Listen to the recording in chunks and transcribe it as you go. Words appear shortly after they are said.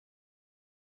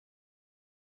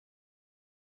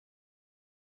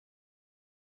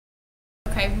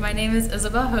Okay, my name is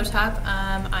Isabel Hotop.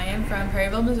 I am from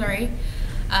Perryville, Missouri.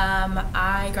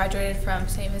 I graduated from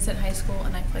St. Vincent High School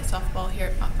and I play softball here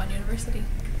at Fontbonne University.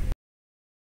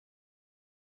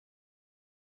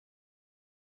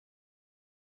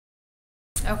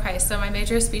 Okay, so my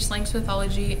major is speech language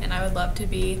pathology, and I would love to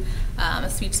be a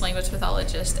speech language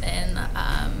pathologist and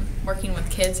working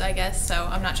with kids, I guess. So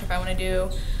I'm not sure if I want to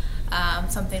do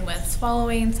something with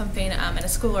swallowing, something in a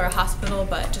school or a hospital,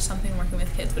 but just something working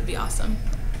with kids would be awesome.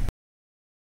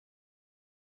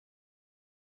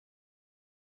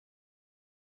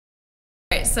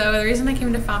 Okay, so the reason I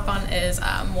came to Fontbonne is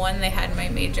one, they had my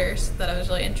majors that I was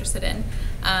really interested in.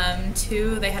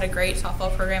 Two, they had a great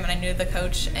softball program and I knew the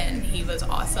coach and he was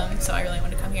awesome, so I really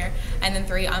wanted to come here. And then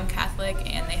three, I'm Catholic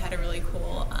and they had a really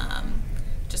cool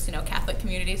Catholic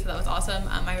community, so that was awesome.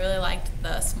 I really liked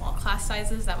the small class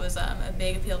sizes. That was a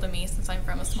big appeal to me since I'm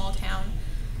from a small town.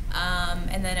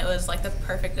 And then it was like the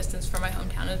perfect distance from my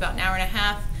hometown. It was about an hour and a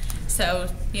half, so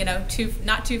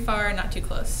not too far, not too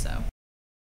close. So.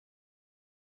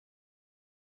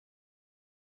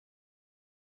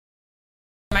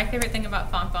 My favorite thing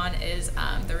about Fontbonne is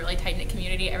the really tight-knit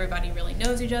community. Everybody really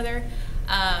knows each other.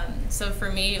 So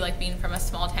for me, like being from a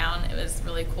small town, it was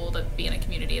really cool to be in a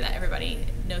community that everybody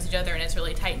knows each other and it's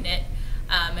really tight-knit.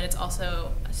 And it's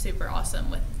also super awesome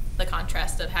with the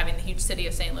contrast of having the huge city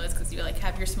of St. Louis, because you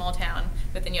have your small town,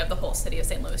 but then you have the whole city of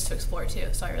St. Louis to explore too.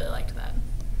 So I really liked that.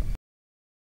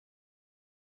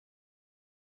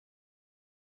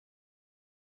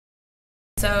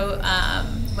 So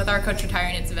with our coach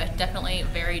retiring, it's definitely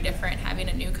very different having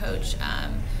a new coach.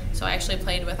 So I actually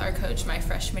played with our coach my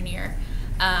freshman year.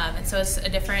 And so it's a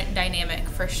different dynamic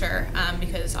for sure,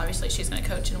 because obviously she's going to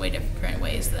coach in way different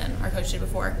ways than our coach did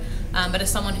before. But as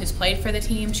someone who's played for the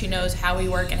team, she knows how we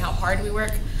work and how hard we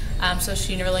work. So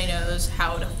she really knows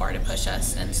how far to push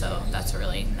us. And so that's a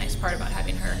really nice part about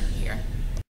having her here.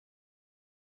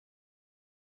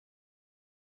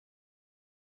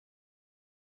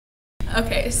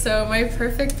 Okay, so my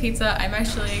perfect pizza, I'm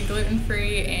actually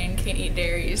gluten-free and can't eat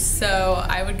dairies, so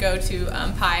I would go to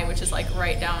Pie, which is like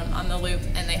right down on the loop,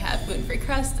 and they have gluten-free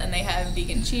crust and they have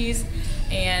vegan cheese,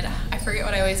 and I forget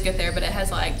what I always get there, but it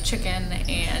has like chicken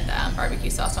and barbecue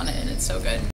sauce on it, and it's so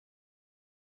good.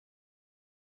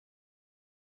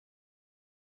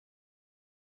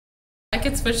 I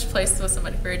could switch places with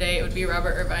somebody for a day, it would be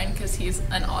Robert Irvine, because he's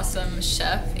an awesome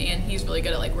chef and he's really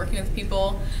good at working with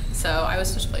people, so I would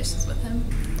switch places with him.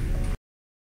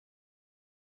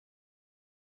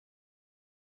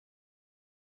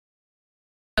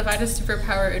 If I had a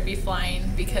superpower, it would be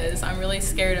flying, because I'm really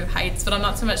scared of heights, but I'm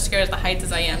not so much scared of the heights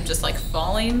as I am just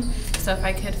falling. So if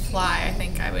I could fly, I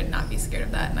think I would not be scared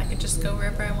of that and I could just go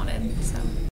wherever I wanted.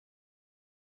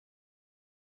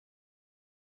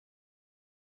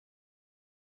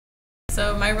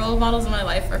 So my role models in my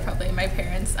life are probably my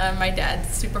parents. My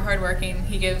dad's super hardworking.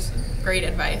 He gives great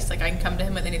advice. I can come to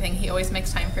him with anything. He always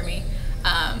makes time for me.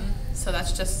 So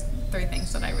that's just three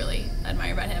things that I really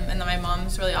admire about him. And then my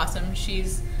mom's really awesome.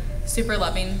 She's super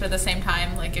loving, but at the same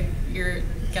time, if you're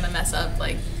gonna mess up,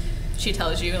 she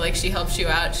tells you, she helps you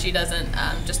out. She doesn't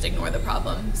just ignore the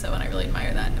problem. So, and I really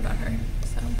admire that about her.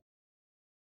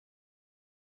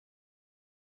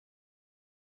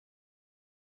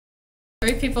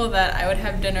 Three people that I would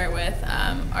have dinner with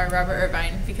are Robert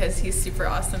Irvine, because he's super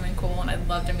awesome and cool and I'd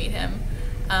love to meet him.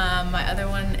 My other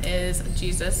one is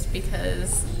Jesus,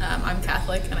 because I'm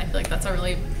Catholic and I feel like that's a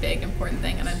really big, important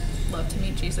thing and I'd love to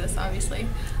meet Jesus, obviously.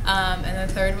 And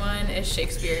the third one is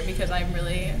Shakespeare, because I'm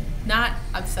really not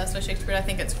obsessed with Shakespeare. I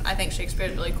think Shakespeare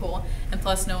is really cool, and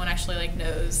plus no one actually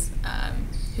knows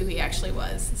who he actually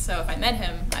was. So if I met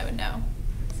him, I would know.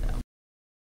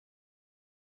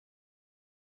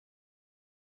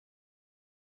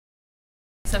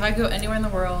 So if I go anywhere in the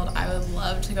world, I would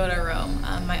love to go to Rome.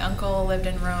 My uncle lived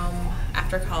in Rome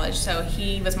after college, so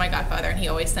he was my godfather, and he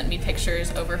always sent me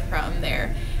pictures over from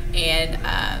there. And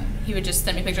he would just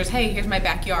send me pictures, hey, here's my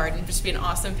backyard, and just be an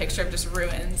awesome picture of just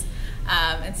ruins.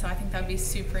 And so I think that would be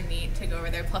super neat to go over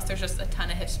there. Plus there's just a ton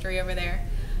of history over there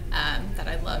that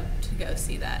I'd love to go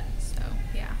see that, so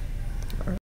yeah.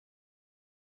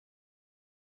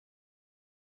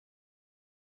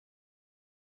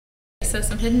 So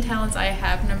some hidden talents I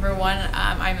have. Number one,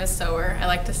 I'm a sewer. I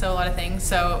like to sew a lot of things.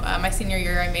 So my senior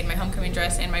year, I made my homecoming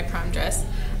dress and my prom dress.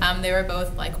 They were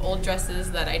both old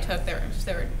dresses that I took. They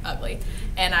were ugly,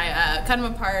 and I cut them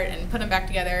apart and put them back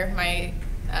together. My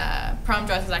prom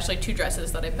dress is actually two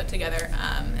dresses that I put together,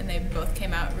 and they both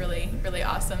came out really, really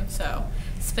awesome. So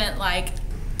spent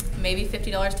maybe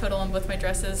 $50 total on both my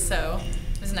dresses. So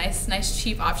it was a nice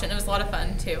cheap option. It was a lot of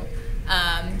fun too.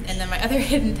 And then my other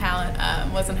hidden talent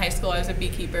was in high school. I was a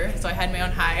beekeeper, so I had my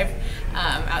own hive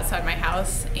outside my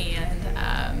house,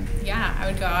 and yeah, I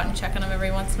would go out and check on them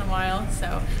every once in a while.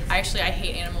 So I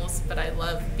hate animals, but I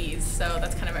love bees, so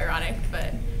that's kind of ironic,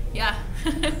 but yeah.